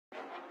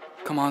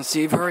Come on,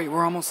 Steve, hurry,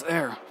 we're almost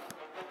there.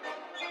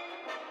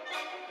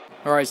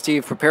 Alright,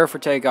 Steve, prepare for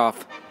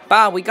takeoff.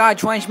 Bob, we got a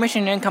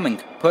transmission incoming.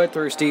 Put it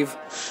through, Steve.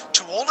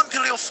 To all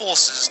Imperial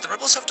forces, the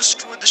rebels have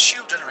destroyed the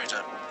shield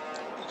generator,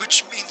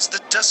 which means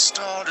the Death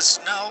Star is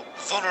now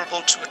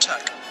vulnerable to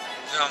attack.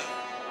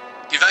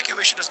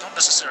 Evacuation is not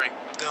necessary.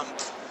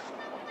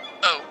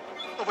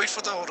 I'll wait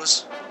for the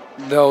orders.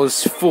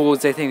 Those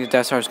fools, they think the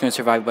Death Star is going to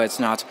survive, but it's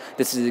not.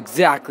 This is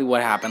exactly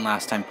what happened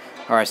last time.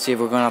 Alright, Steve,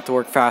 we're going to have to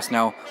work fast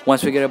now.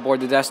 Once we get aboard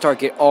the Death Star,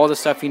 get all the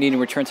stuff you need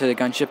and return to the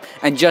gunship,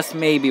 and just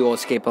maybe we'll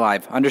escape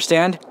alive.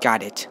 Understand?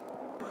 Got it.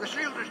 The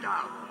shield is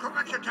down.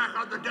 Commence attack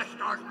on the Death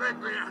Star's main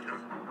reactor.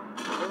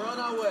 We're on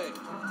our way.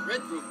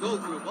 Red group,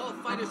 gold group, all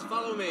fighters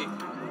follow me.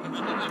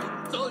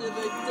 I told you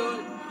they'd do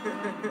it.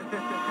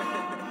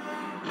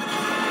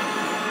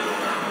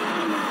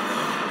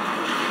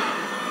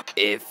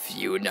 If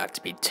you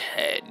not be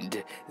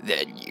turned,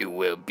 then you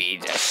will be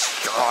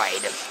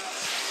destroyed.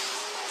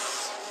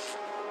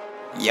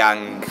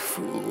 Young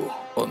fool,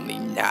 only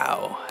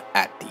now,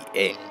 at the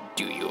end,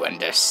 do you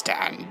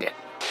understand?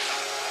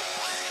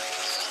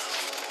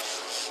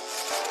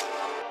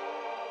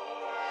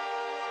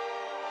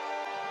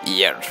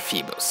 Your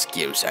feeble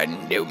skills are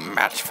no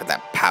match for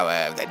the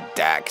power of the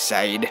dark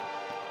side.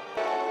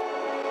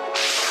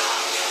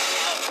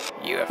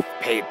 You have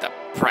paid the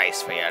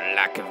price for your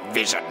lack of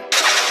vision.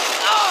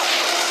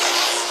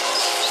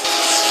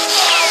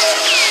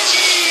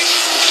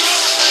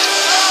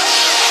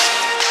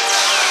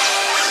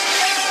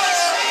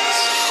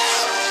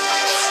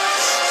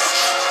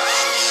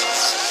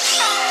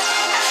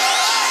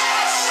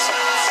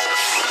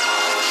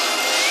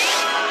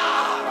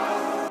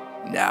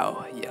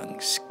 Now, young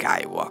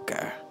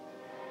Skywalker,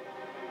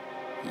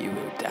 you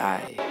will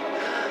die.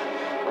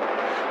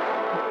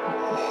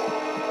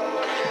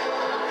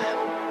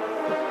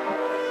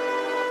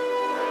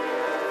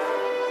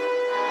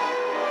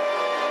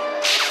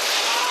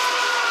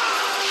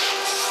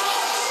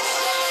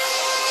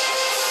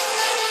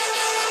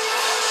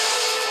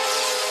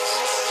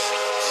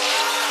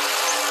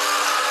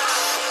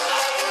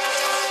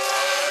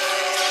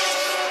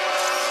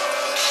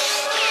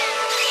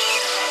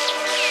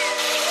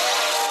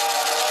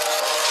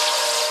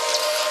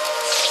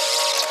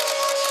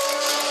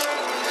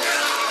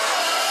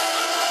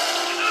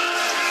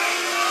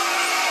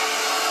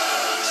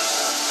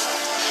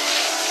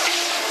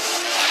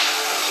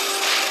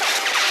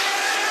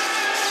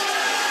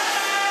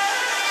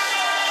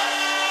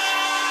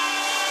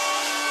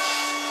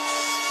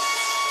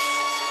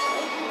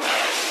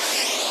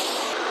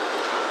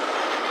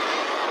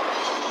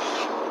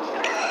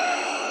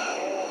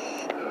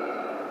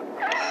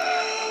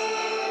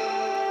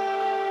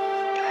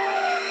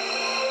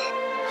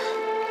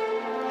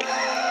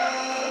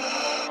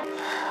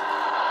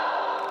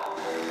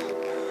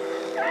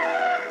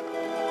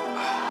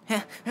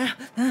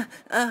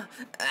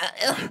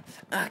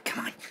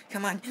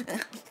 Come on.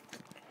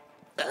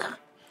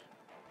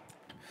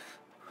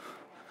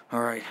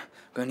 Alright,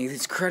 gonna need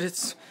these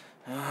credits.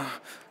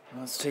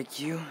 Let's take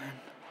you and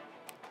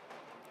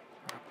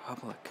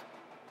Republic.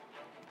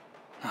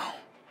 No,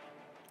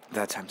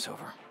 that time's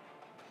over.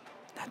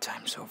 That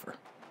time's over.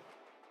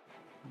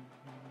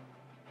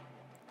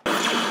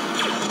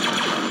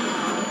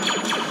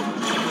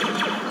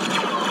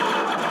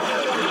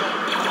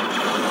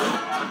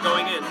 I'm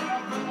going in.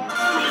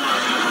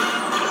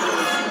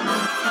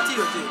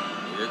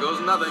 Here goes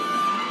nothing.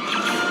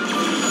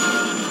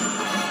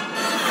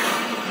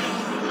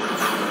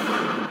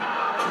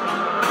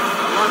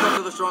 Line up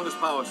to the strongest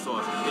power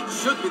source. It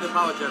should be the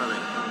power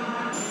generator.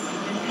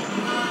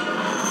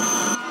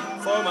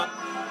 Form up.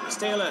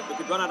 Stay alert. We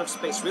could run out of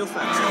space real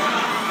fast.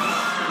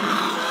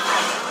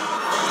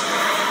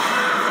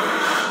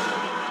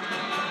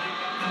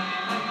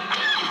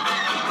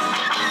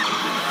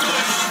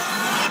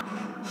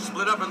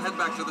 Split up and head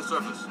back to the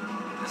surface.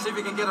 And see if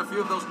you can get a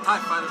few of those TIE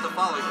fighters to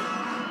follow you.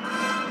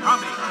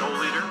 Copy, goal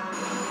leader.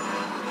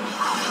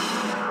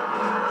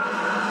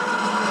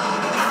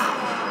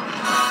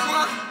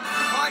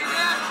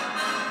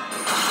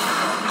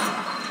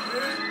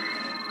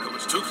 That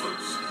was too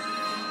close.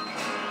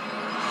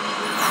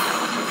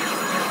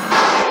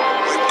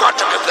 We've got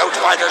to give those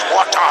fighters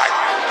more time.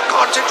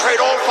 Concentrate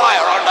all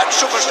fire on that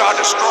superstar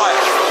destroyer.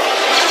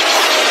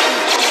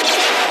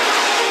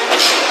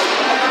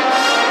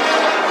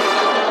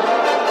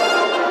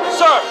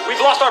 Sir,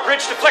 we've lost our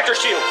bridge deflector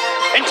shield.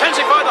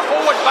 Intensify the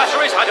forward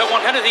batteries. I don't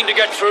want anything to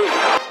get through.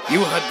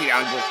 You heard the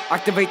Admiral.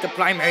 Activate the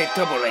primary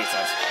turbo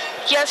lasers.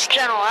 Yes,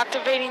 General.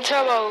 Activating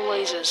turbo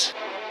lasers.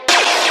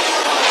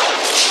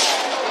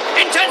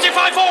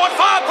 Intensify forward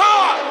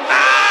firepower!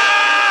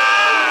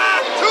 Ah!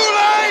 Too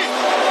late!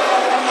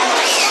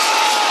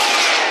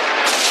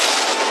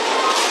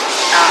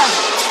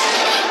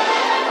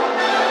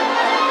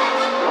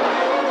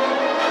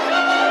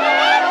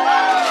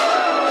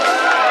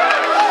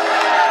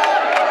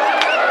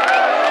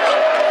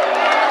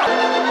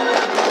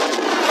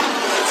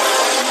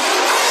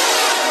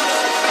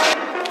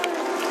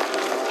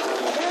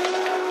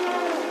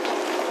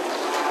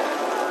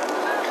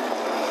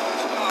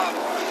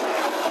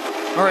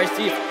 Alright,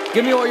 Steve,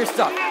 give me all your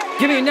stuff.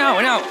 Give me it now.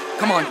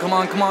 Come on.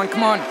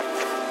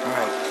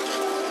 Alright.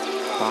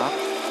 Bob?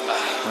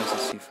 What is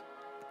this, Steve?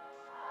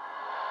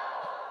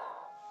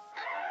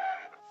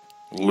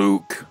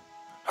 Luke,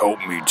 help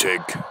me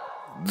take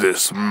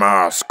this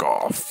mask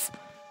off.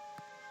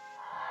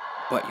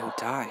 But you'll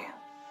die.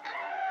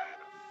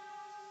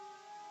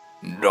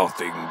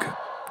 Nothing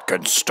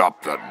can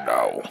stop that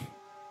now.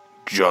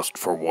 Just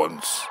for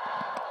once,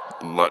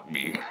 let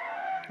me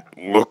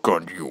look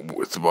on you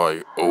with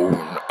my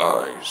own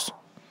eyes.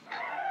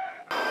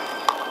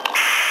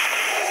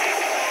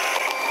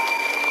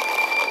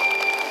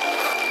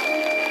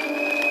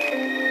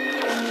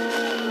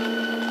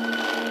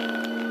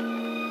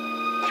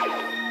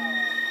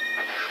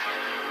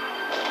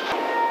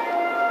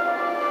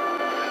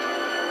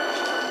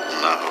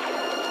 Now,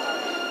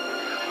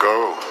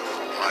 go,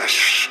 my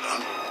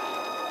son.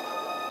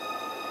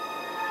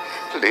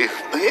 Leave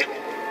me.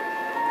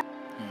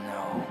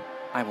 No,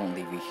 I won't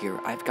leave you here.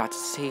 I've got to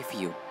save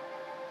you.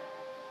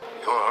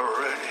 You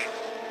already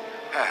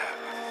have.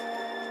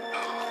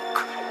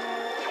 Luke.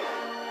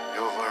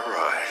 You were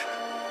right.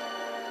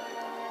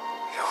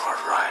 You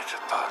were right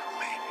about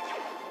me.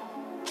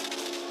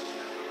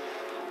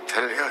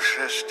 Tell your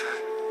sister.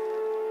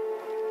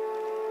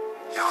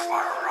 You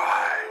were right.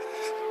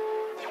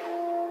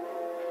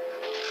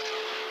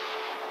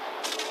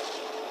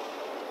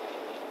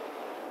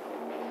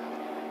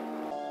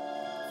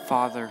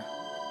 Father,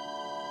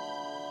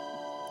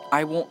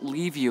 I won't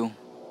leave you.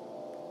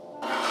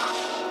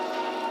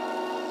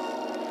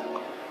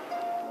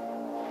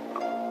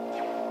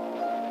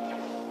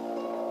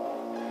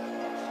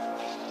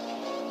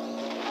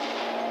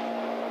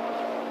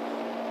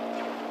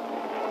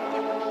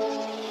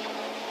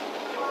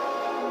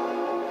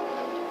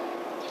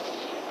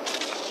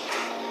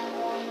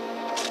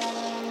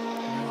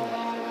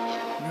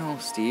 No,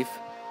 Steve.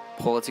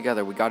 Pull it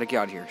together. We gotta get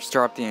out of here.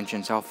 Start up the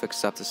engines. I'll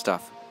fix up the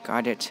stuff.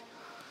 Got it.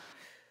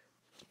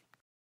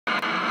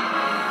 There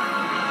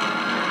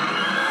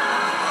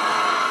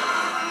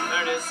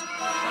it is.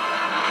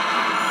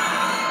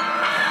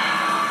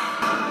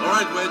 All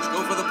right, Wedge,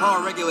 go for the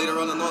power regulator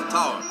on the North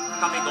Tower.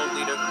 Copy, Gold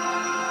Leader.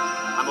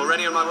 I'm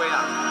already on my way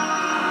out.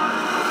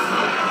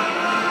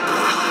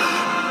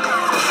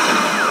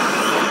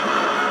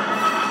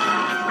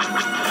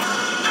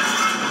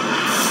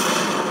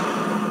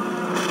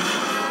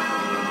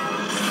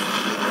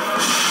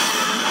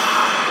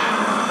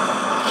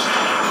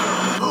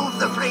 Move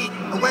the fleet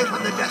away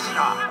from the Death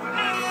Star.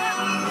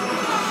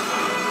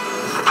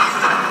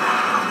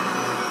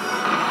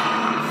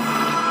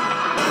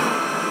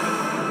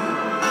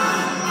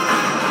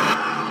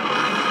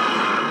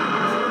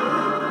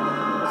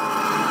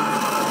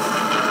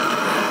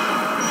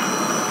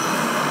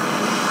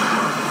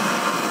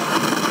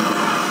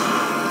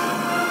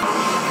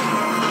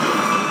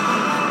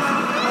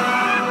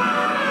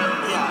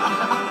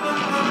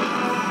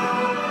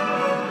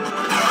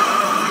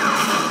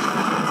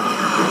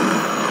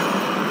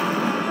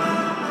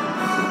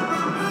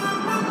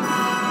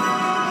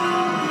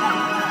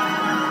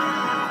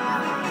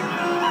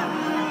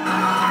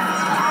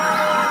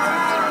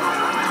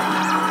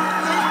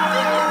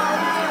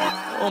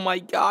 Oh my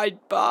God,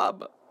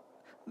 Bob.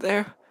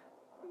 They're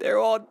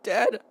all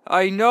dead.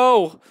 I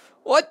know.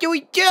 What do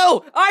we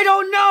do? I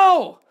don't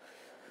know.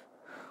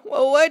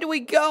 Well, where do we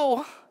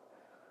go?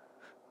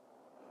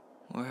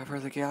 Wherever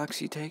the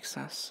galaxy takes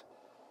us.